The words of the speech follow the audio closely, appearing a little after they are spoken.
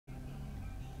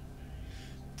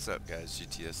What's up guys,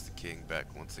 GTS the King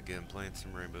back once again playing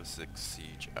some Rainbow Six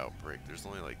Siege Outbreak. There's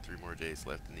only like 3 more days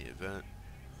left in the event,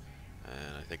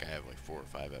 and I think I have like 4 or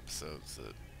 5 episodes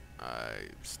that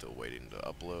I'm still waiting to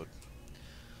upload.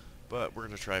 But we're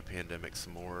going to try Pandemic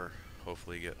some more,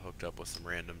 hopefully get hooked up with some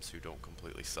randoms who don't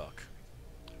completely suck.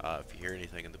 If you hear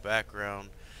anything in the background,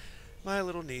 my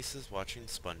little niece is watching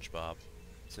SpongeBob,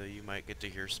 so you might get to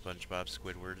hear SpongeBob,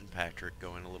 Squidward, and Patrick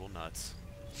going a little nuts.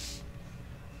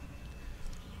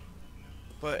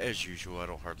 But as usual, I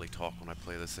don't hardly talk when I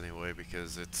play this anyway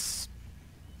because it's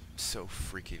so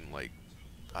freaking, like,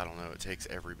 I don't know, it takes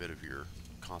every bit of your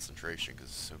concentration because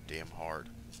it's so damn hard.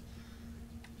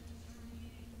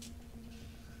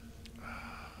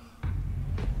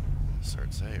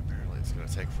 Start saying, apparently it's going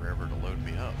to take forever to load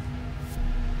me up.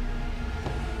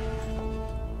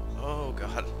 Oh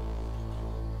god.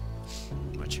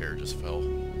 My chair just fell.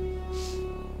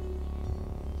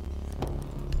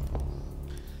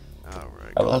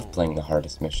 Alright. I love playing the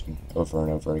hardest mission over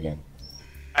and over again.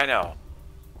 I know.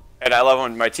 And I love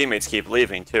when my teammates keep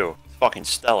leaving, too. It's fucking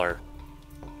stellar.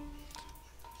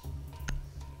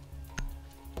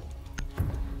 I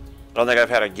don't think I've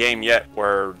had a game yet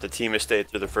where the team has stayed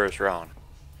through the first round.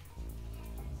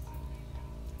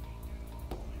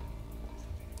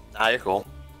 Ah, you're cool.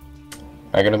 Am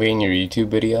I gonna be in your YouTube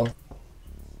video?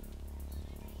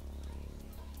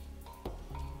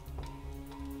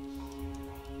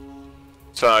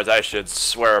 Sometimes I should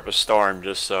swear up a storm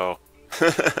just so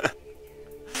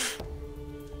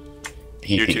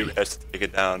YouTube has to take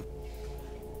it down.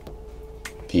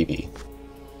 PB.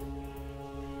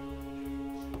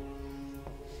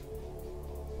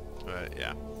 But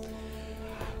yeah.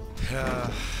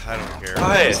 I don't care.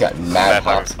 Hi. He's got mad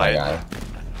hops, my guy.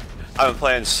 I've been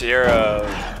playing Sierra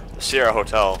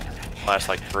Hotel last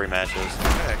like 3 matches.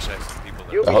 I actually have some people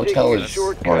that The hotel is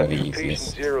one of the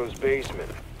easiest. Zero's basement.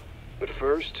 But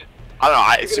first, I don't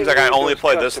know, it seems like I only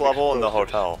played this level in the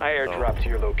hotel. I airdropped to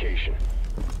your location.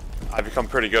 I've become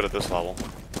pretty good at this level.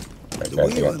 I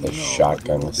got the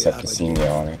shotgun with Septicemia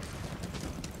on it.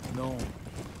 No.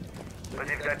 But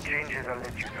if that changes, I'll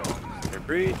let you know. Hey,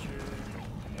 breach.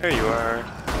 There you are.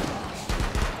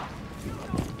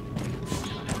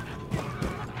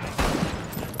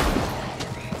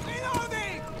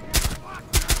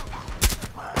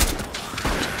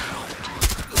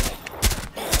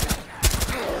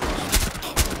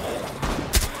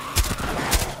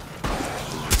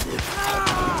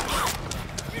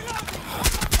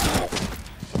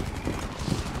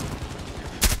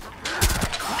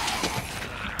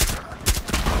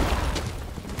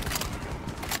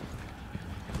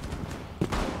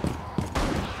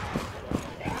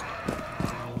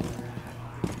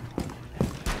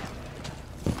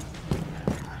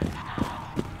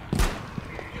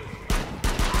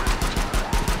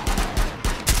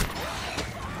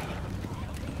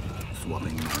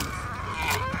 Swapping.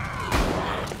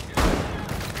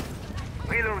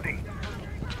 Reloading.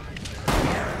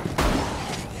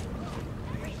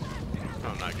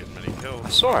 I'm not getting many I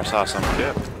kills. swore I saw some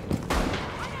shit.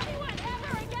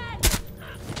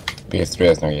 PS3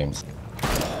 has no games.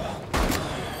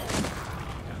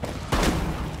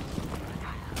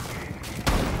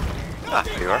 Ah,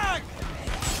 there you are.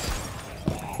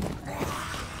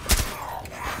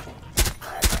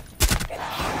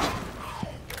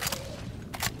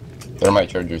 Thermite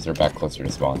chargers are back closer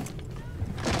to spawn.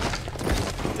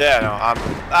 Yeah, no,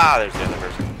 ah, there's the other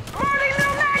person. Loading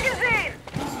new magazine!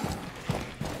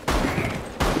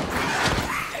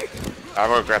 I'm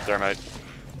gonna grab thermite.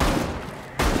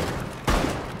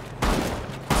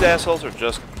 These assholes are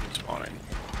just spawning.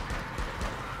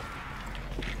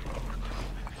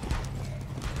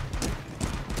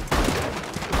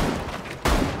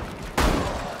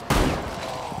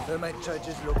 Thermite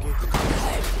charges located.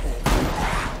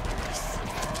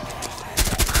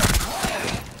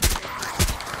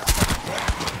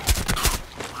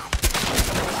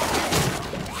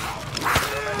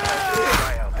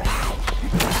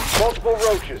 Multiple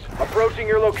roaches approaching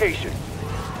your location.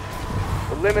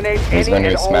 Eliminate He's any going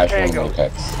and to all smash in tangos.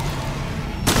 Apex.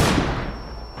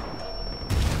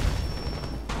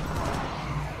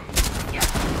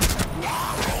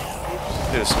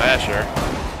 Do the smasher.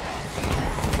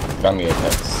 Found the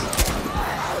Apex.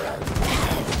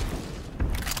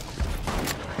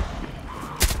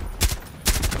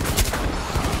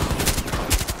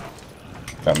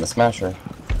 Found the Smasher.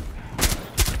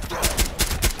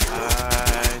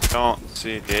 I don't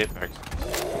see the apex.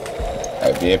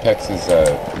 The Apex is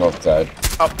north side.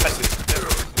 Oh, I see.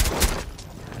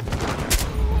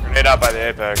 Grenade out by the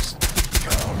apex.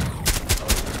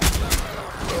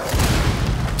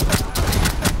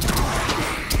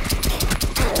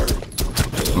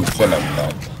 shouldn't have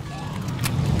done.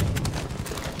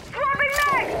 Swapping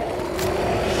legs!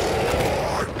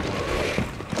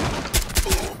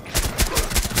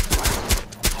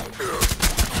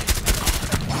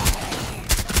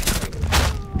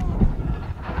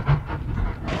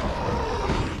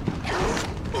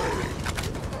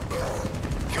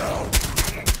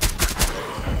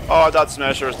 Oh, I thought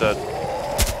Smasher was dead.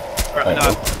 Right.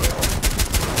 No.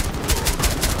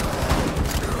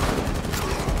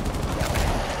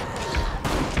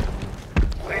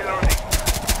 Reloading.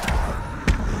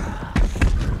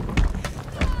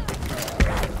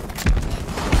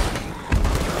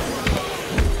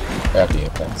 Grab the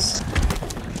Apex.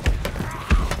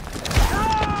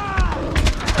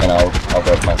 And I'll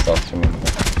rep myself to move.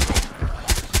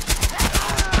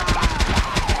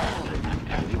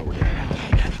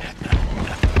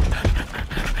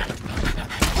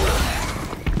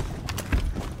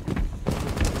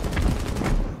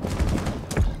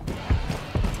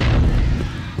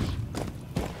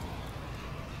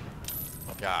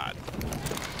 God.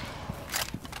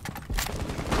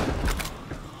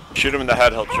 Shoot him in the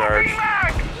head, he'll charge.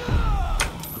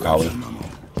 Owie.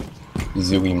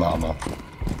 Zooey mama.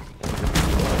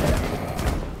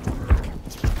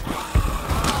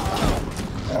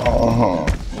 Oh.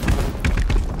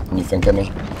 You think of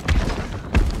me?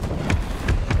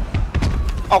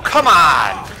 Oh, come on!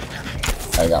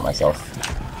 I got myself.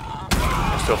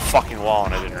 There's still a fucking wall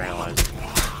and I didn't realize.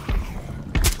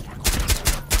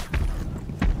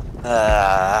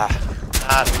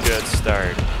 Not a good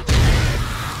start.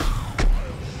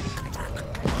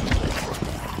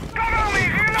 Cover me!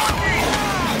 Reloading!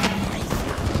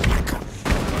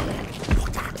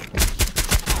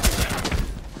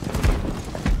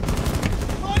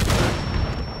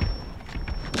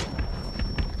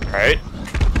 Right?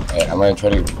 Hey, I'm gonna try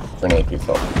to grenade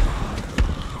refill.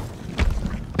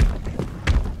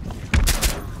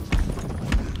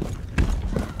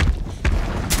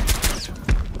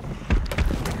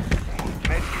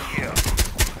 Medkit here.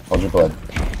 Hold your blood.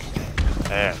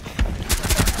 Man.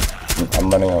 I'm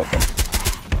running out of them.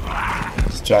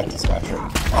 Distract the Smasher.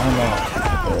 Oh no!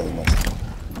 I barely missed.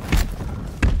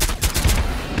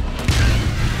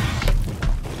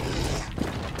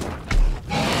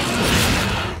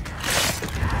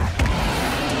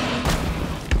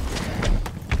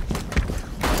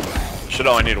 Should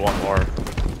only need one more.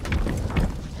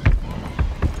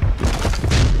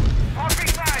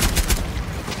 Swapping legs!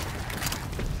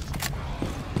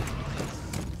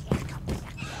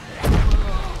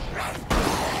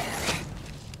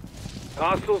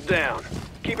 Hostiles down.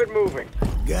 Keep it moving.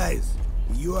 Guys,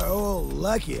 you are all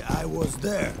lucky I was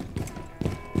there.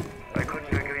 I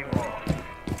couldn't agree more.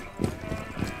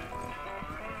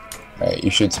 Alright,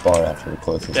 you should spawn after we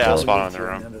close this Yeah, I'll door. spawn on the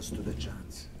room. Never stood a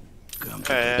chance. Come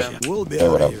Okay. We'll be Hey,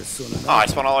 out what of up? here soon Oh, I enough.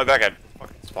 spawned all the way back. I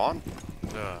fucking spawn.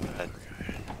 Okay.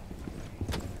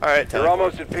 Alright, You're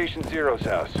almost at Patient Zero's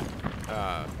house.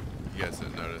 You guys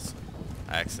didn't notice.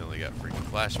 I accidentally got freaking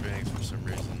flashbangs for some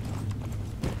reason.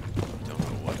 Don't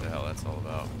know what the hell that's all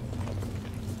about.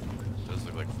 Does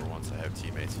look like for once I have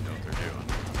teammates who know what they're doing.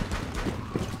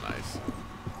 Which is nice.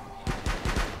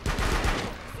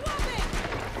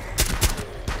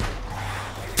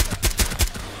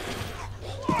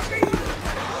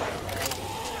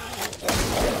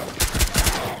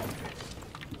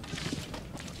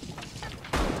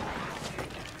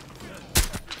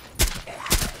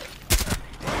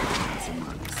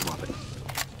 Swap it.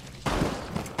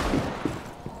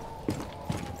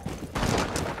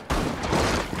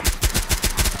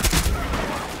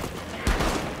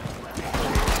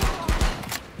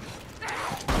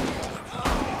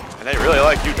 And they really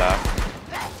like you, Doc.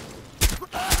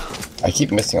 I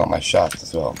keep missing all my shots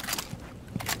as well.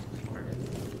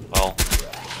 Well,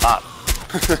 stop.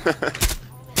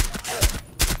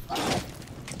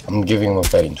 I'm giving him a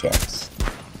fighting chance.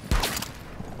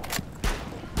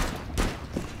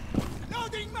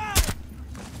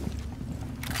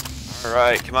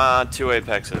 Alright, come on, 2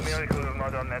 apexes. Miracle of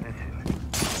modern medicine.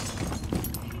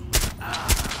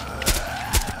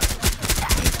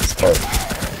 It's hard.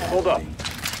 Hold up.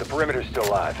 The perimeter's still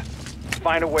alive.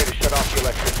 Find a way to shut off the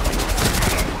electricity.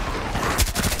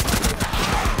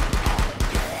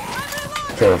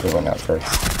 Kill everyone out first.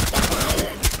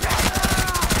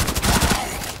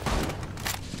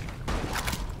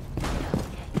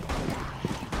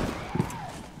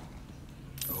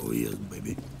 Oh yes,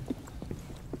 baby.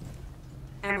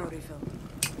 Ammo refill.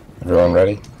 Everyone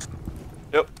ready?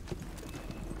 Yep.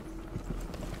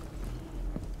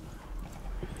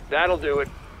 That'll do it.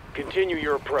 Continue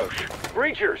your approach.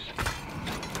 Breachers!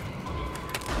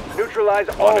 Neutralize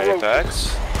all One roaches.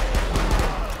 apex.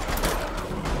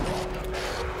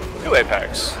 New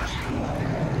Apex.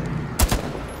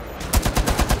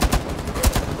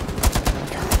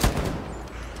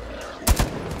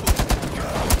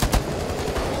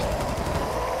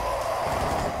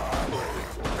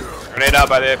 Grenade out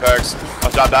by the Apex.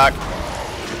 I'll drop back.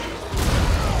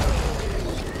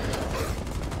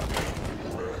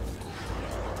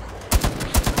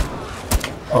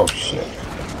 Oh shit.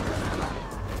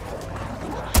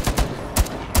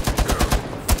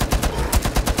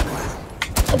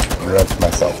 I wrecked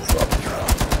myself as well.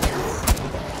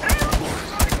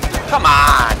 Come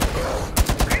on!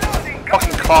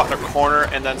 Fucking caught in a corner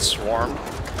and then swarmed.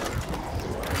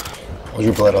 Hold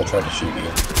your blood, I'll try to shoot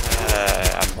you.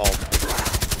 I'm home.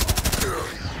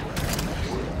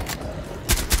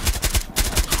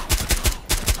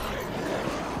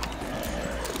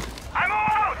 I'm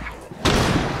out!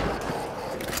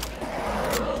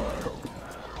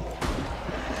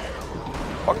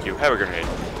 Fuck you, have a grenade.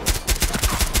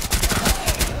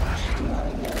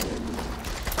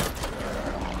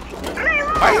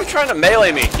 Why are you trying to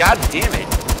melee me? God damn it.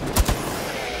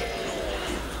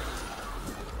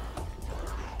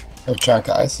 Oh,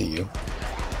 Chanka, I see you.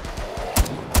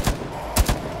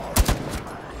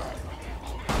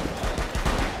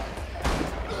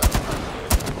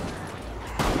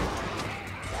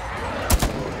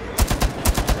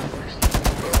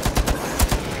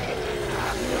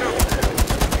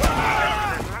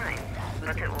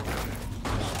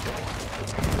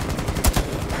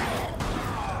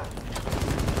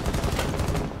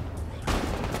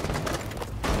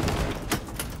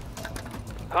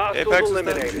 Hostiles Apex is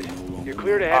eliminated. You're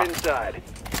clear to head inside.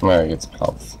 I'm gonna get some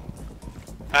health.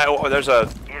 Oh, there's a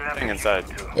thing inside.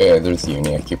 Yeah, there's the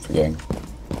uni, I keep forgetting.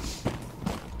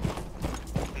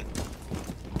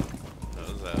 That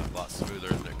was a lot smoother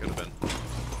than it could have been.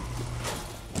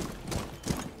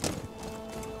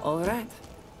 All right.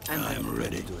 I'm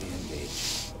ready to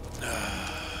engage.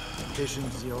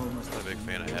 Efficiency almost. I'm a big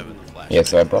fan of having the flash. Yeah,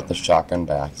 so I brought the shotgun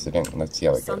by accident. Let's see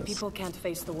how it Some goes. people can't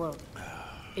face the world.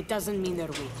 It doesn't mean they're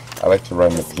weak. I like to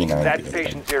run the P90. That's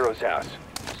Patient Zero's house.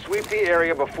 Sweep the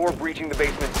area before breaching the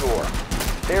basement door.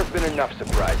 There have been enough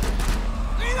surprises.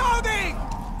 Reloading!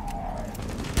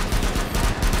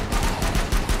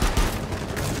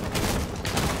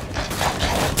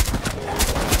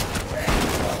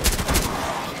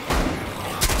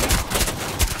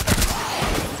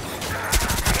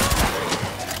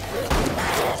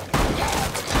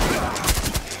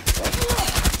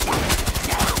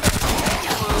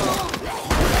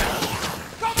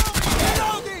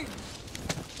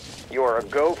 You are a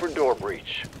go for door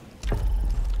breach.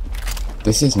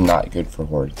 This is not good for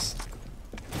hordes.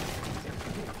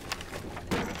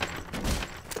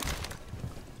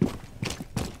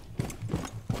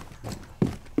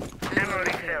 Ammo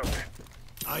refilled.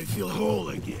 I feel whole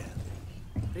again.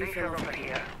 Refill over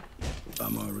here.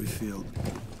 Ammo refilled.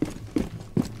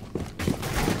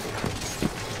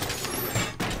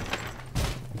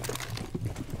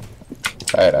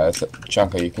 Alright,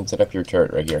 Chanka, you can set up your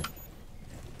turret right here.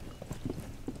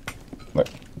 Look,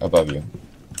 above you.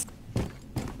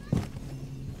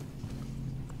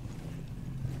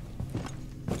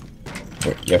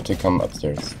 Here, you have to come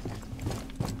upstairs.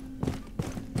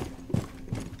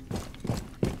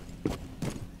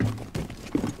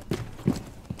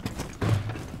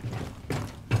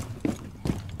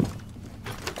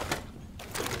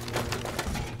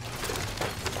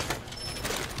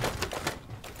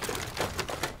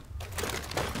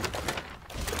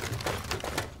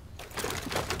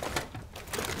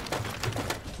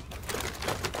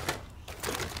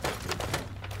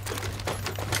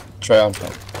 Try on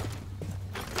top.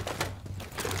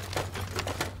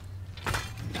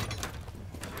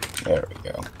 There we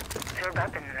go. Filled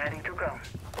up and ready to go.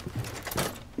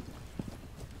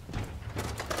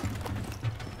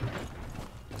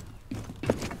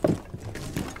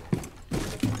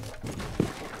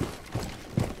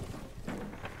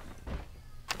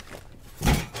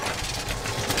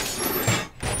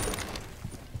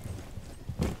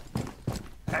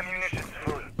 Ammunition's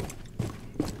full.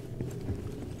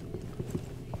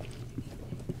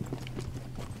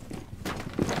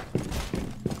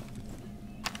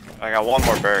 I got one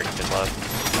more barrack kit left.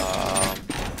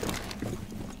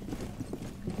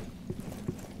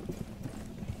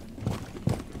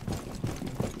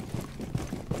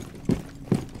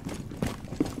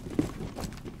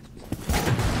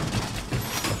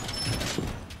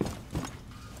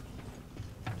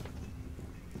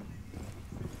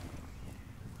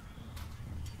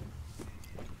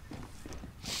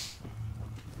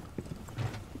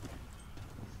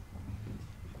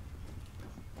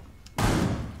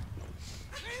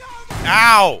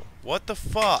 Ow! What the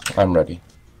fuck? I'm ready.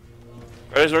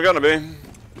 Ready as we're gonna be.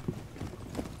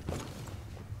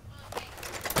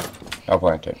 I'll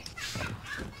plant it.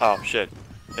 Oh shit.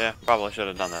 Yeah, probably should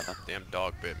have done that then. Damn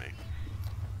dog bit me.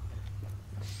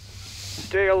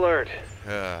 Stay alert.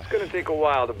 It's gonna take a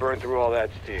while to burn through all that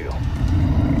steel.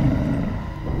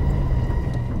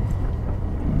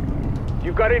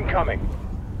 You've got incoming.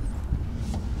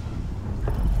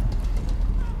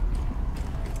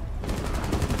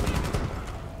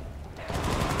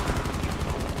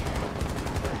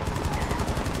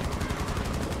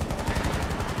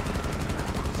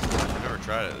 I've never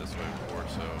tried it this way before,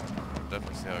 so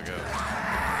definitely see how it goes.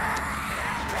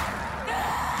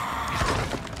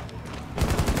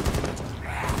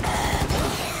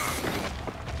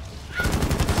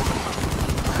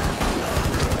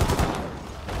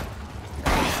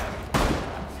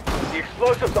 The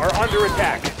explosives are under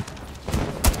attack.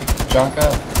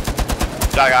 Jonka.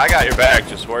 Jack, I got your back.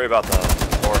 Just worry about the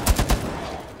door.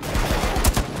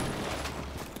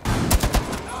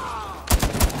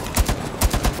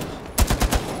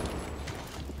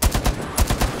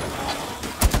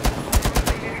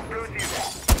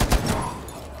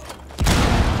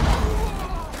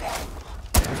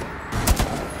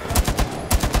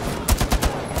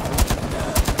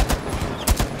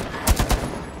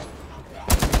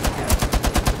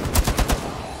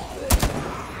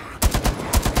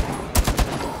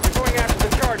 We're going after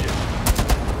the charges.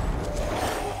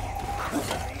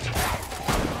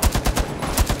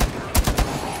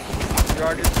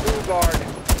 Charges full guard.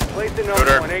 Place another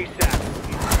Shooter. one ASAP.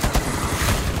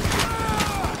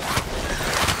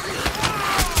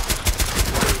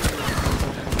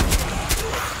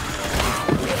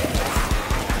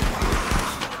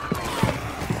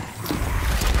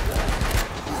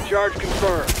 Charge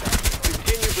confirmed.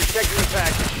 Continue protecting the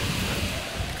package.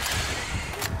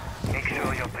 Make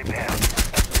sure you're prepared.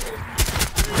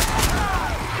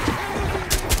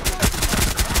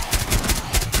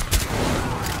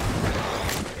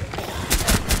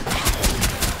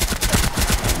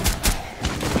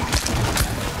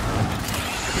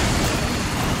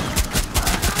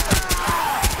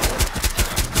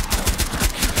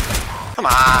 Come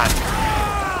on.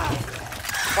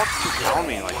 Fuck you down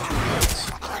me in like 2 minutes.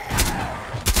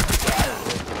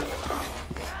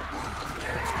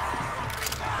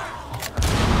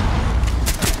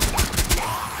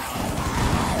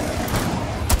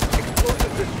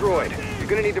 Explosive destroyed. You're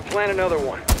gonna need to plant another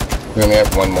one. We only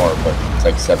have one more, but it's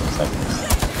like 7 seconds.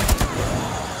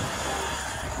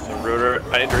 The router.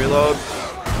 I need to reload.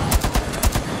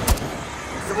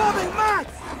 Swarming Max!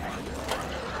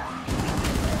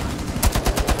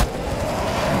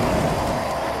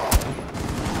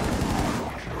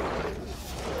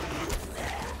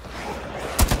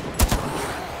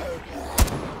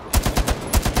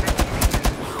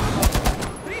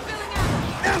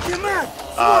 Empty Max!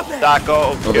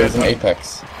 Taco. Oh, there's an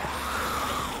Apex.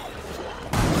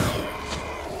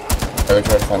 I would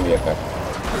try to find the Apex.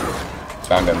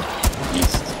 Found him.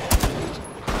 East.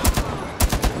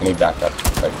 I need backup.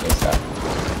 Like ASAP.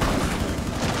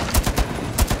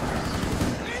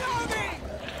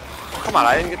 Come on,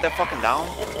 I didn't get that fucking down.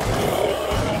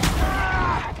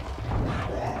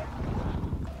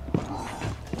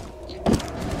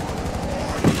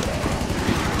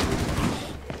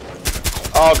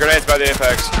 Oh, grenades by the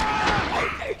Apex.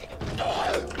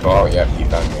 Oh yeah, he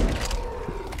found me.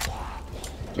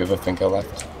 Do you have a Finko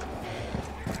left?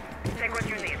 Take what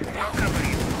you need. I'll cover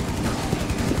you.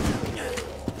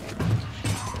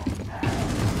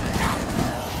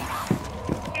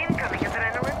 Incoming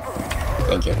adrenaline boost.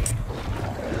 Thank you.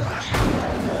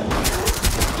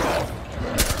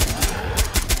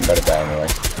 I'm about to die anyway.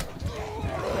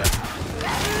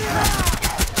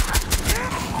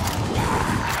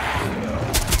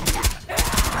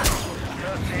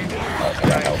 Oh, I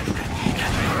got help.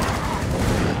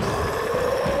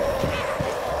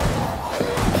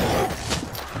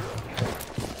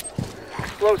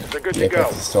 Explosives are good The to go.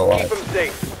 Apex is still alive. Keep them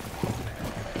safe.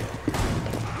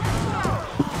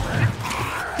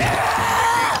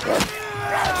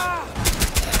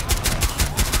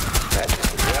 That's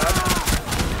the job.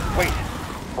 Wait.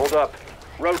 Hold up.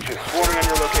 Roaches swarming on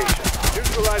your location.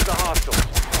 Neutralize the hostiles.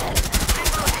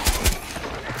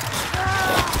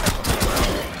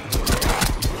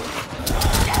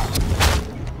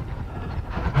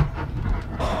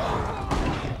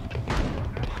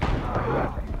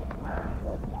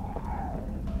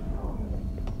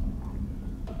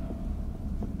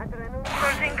 Adrenaline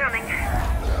surge incoming.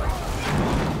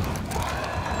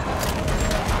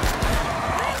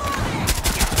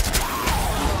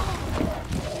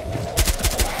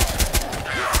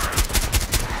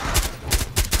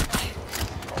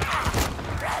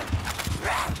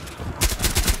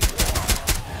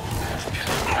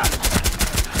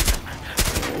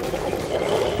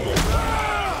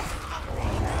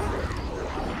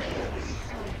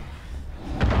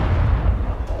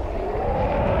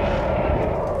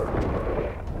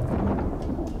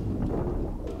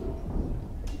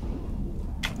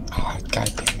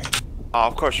 Oh,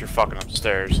 of course you're fucking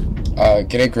upstairs.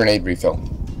 Get a grenade refill.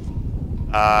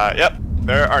 Yep.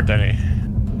 There aren't any.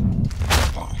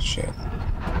 Oh shit.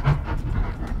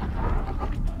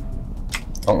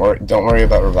 Don't worry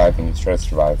about reviving. Just try to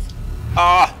survive.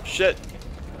 Ah, shit.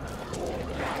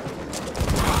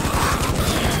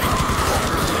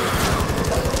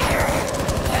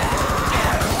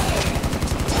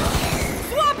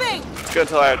 Swapping! It's good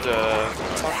until I have to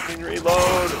fucking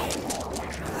reload.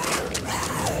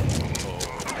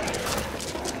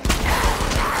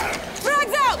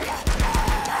 Frags out!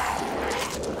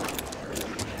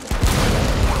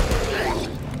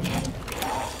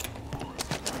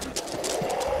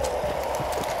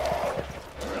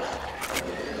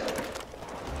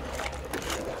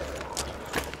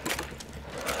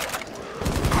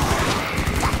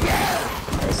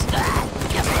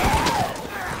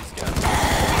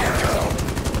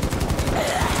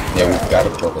 Yeah, we've got to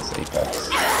kill this Apex.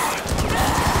 Oh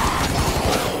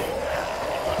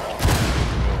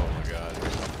my god.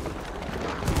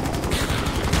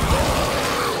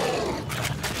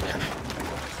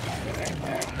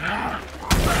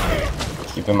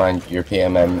 Keep in mind, your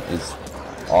PMM is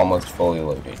almost fully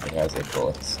loaded. It has 8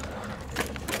 bullets.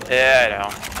 Yeah, I know.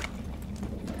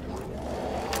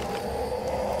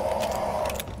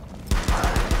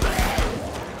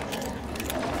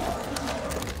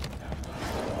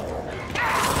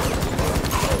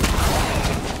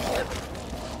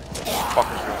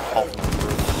 Fuckers are all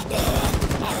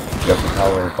You have the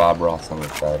power of Bob Ross on your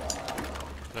side.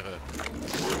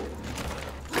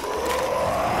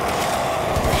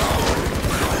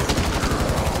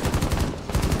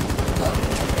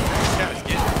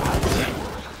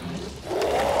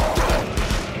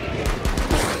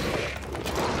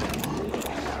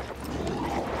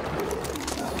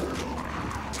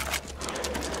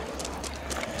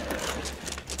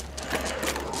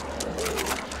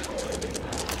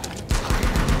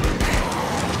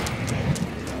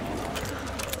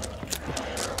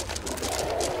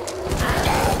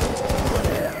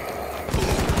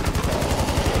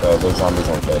 Those zombies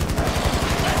aren't dead.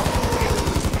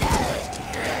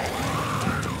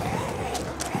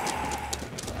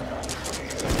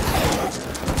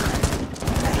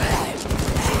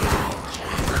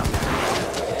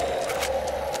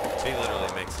 He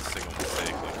literally makes a single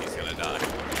mistake, like he's gonna die.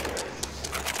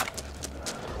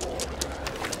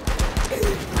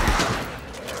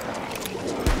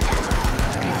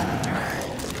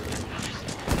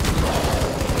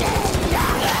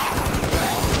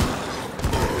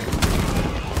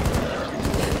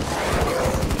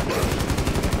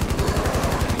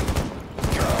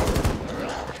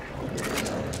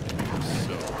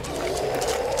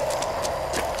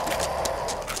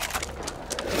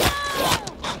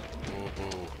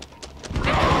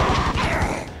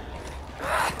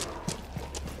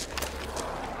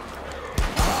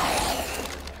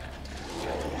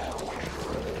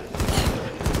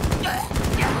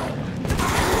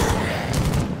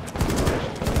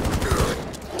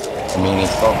 I mean,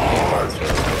 he's felt pretty hard, so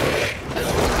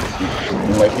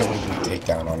you might be able to do a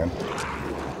takedown on him.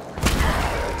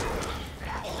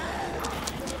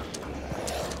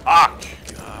 ah!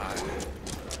 God.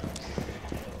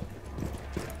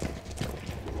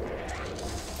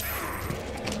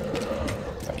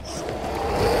 Nice.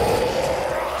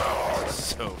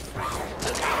 So freaking.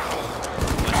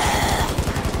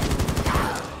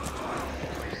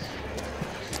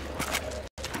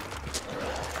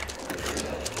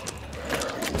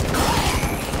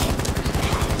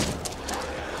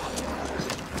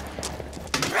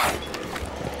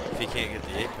 If he can't get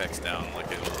the Apex down,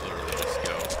 like it will literally just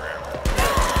go forever.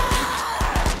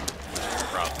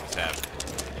 Problems happen.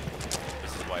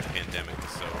 This is why pandemic is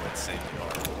so insanely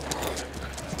hard.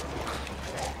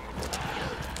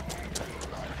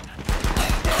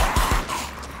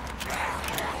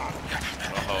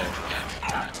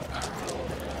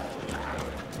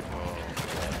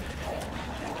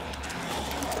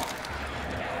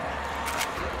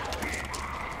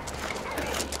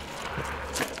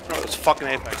 I don't know what this fucking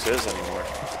Apex is anymore.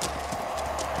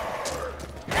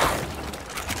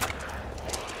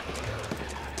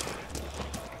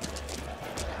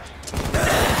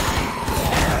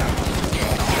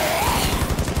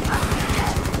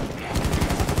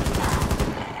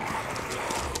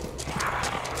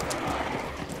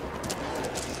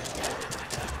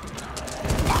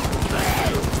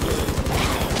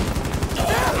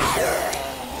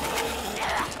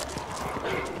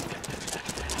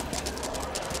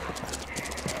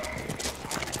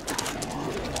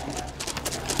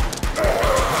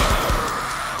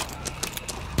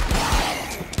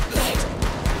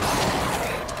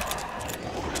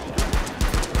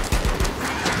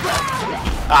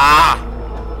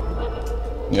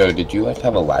 Yo, did you like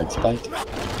have a lag spike? Wow,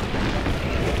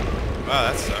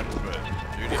 that sucked, but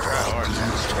dude, you tried hard.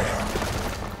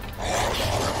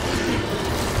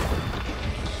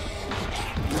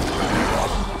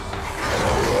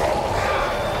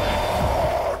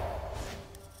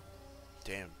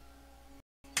 Damn.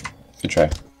 Good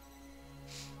try.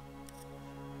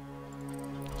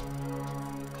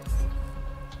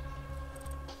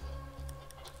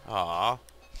 Aw.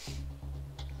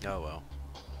 Oh well.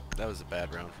 That was a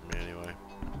bad round for me anyway.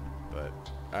 But,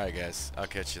 alright guys, I'll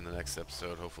catch you in the next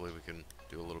episode. Hopefully we can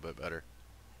do a little bit better.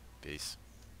 Peace.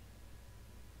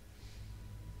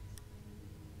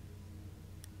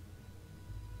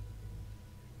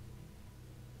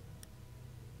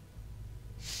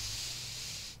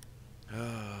 It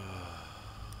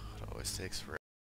always takes forever.